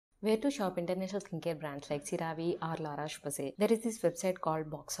Where to shop international skincare brands like CeraVe or La Roche-Posay. There is this website called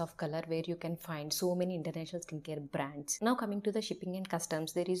Box of Color where you can find so many international skincare brands. Now coming to the shipping and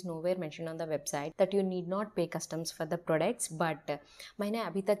customs, there is nowhere mentioned on the website that you need not pay customs for the products. But मैंने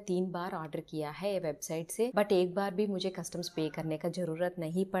अभी तक 3 बार order किया है website से, but एक बार भी मुझे customs पे करने का जरूरत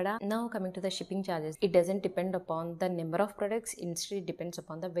नहीं पड़ा. Now coming to the shipping charges, it doesn't depend upon the number of products, instead it depends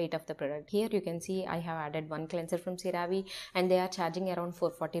upon the weight of the product. Here you can see I have added one cleanser from CeraVe and they are charging around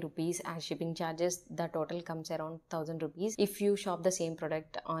 440 rupees as shipping charges. The total comes around 1000 rupees. If you shop the same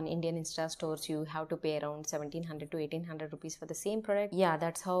product on Indian Insta stores, you have to pay around 1700 to 1800 rupees for the same product. Yeah,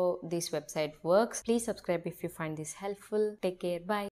 that's how this website works. Please subscribe if you find this helpful. Take care. Bye.